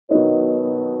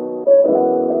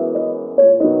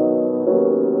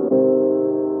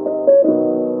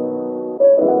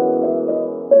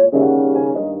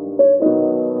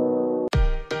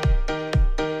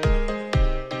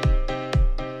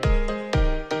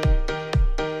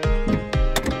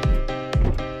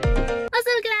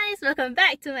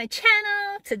to my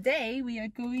channel. Today we are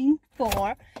going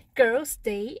for girls'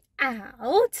 day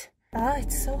out. Oh,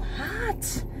 it's so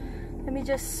hot. Let me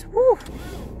just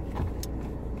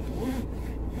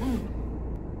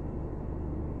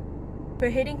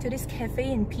We're heading to this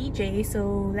cafe in PJ,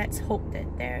 so let's hope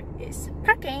that there is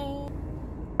parking.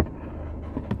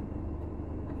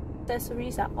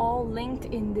 Accessories are all linked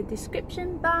in the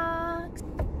description box.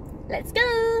 Let's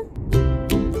go!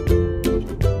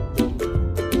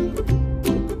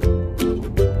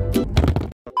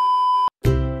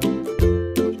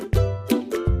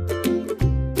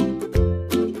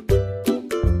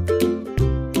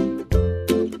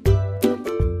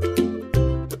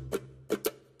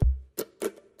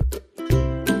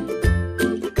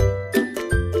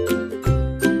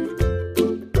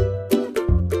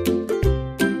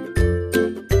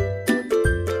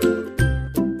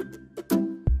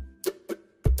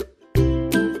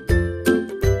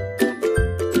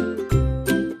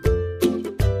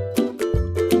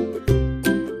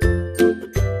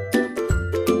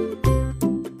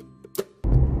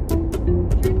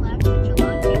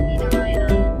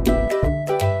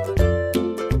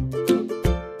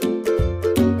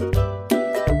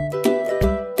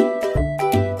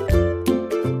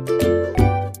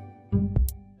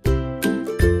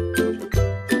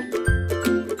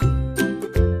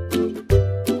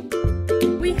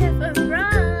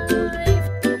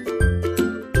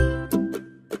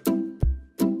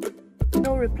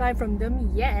 Reply from them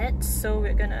yet, so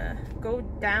we're gonna go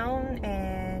down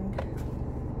and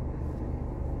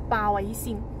把微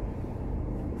信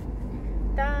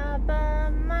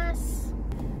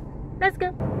Let's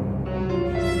go!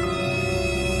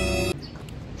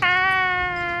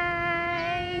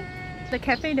 Hi! The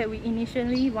cafe that we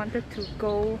initially wanted to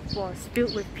go was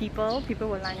filled with people. People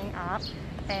were lining up,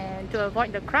 and to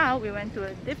avoid the crowd, we went to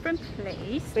a different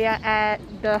place. We are at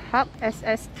the Hub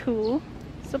SS2.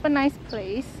 Super nice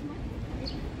place.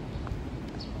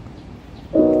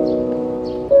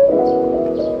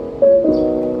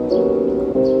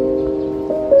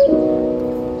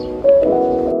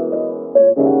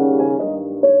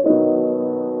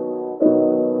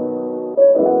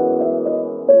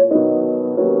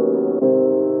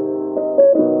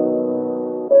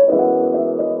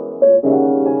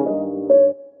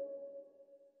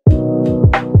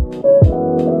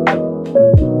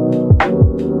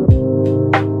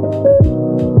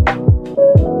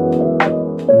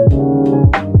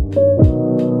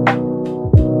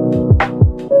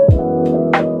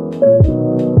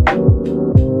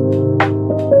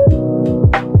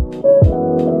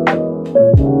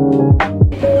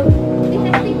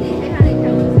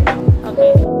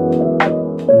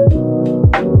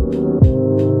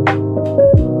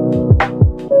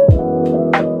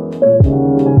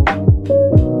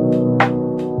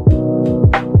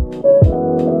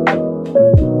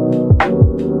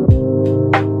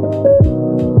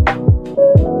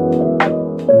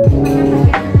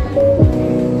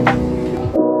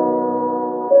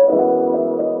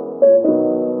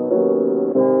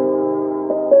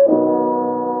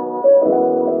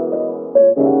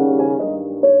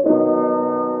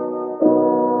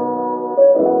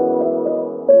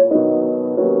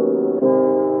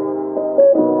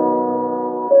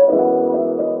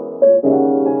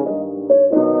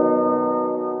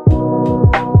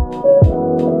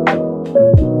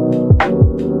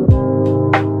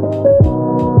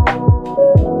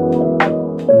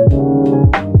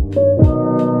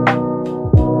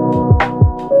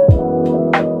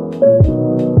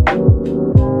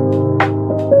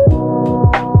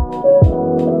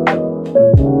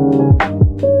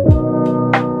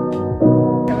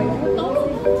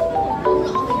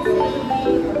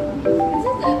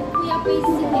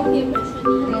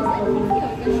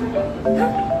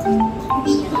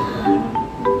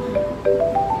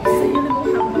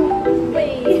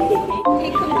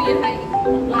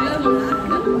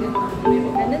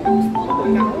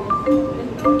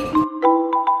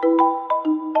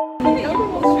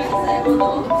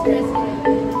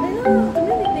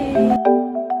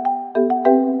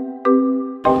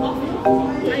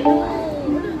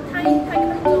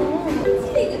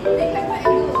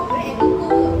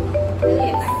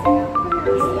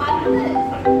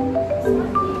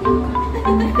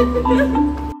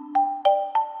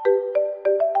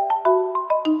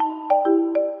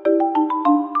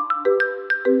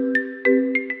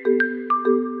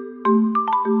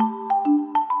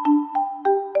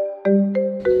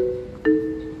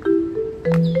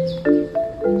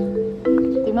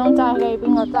 Điểm樣揸機？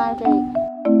邊個揸機？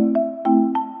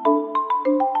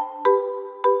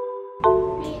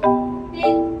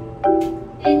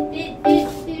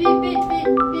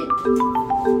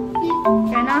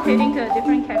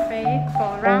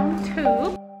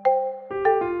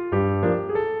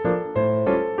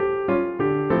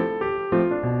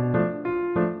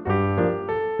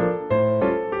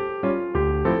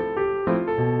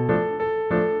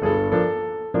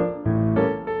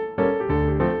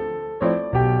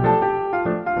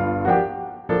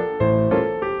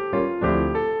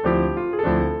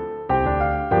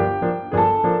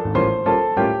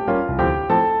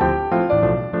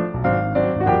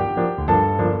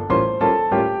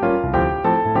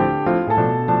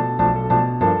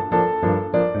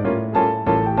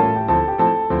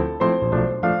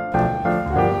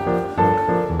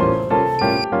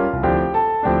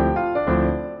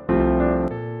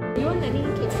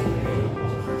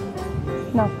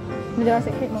 Medyo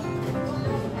sakit mo.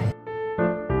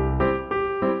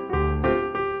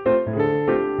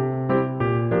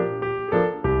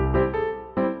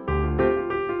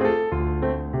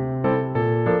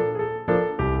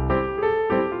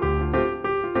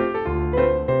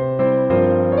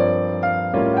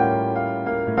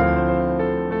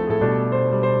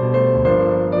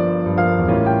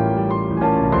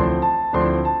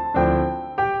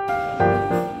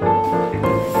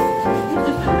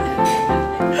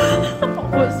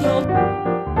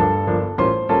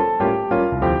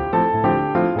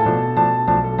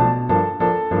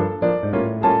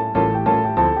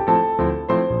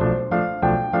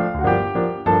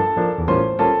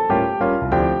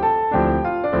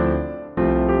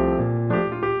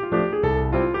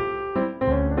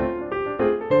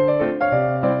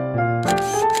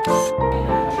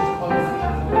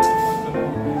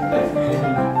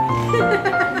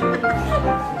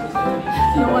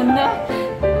 No wonder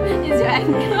it's your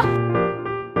anger.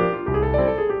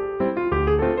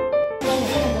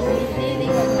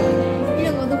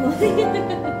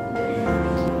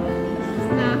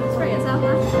 Now, spread yourself,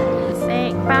 huh? 食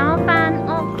飽飯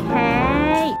OK。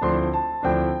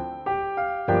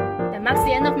 That marks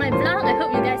the end of my vlog. I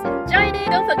hope you guys enjoyed it.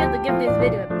 Don't forget to give this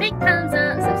video a big thumbs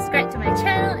up, subscribe to my channel.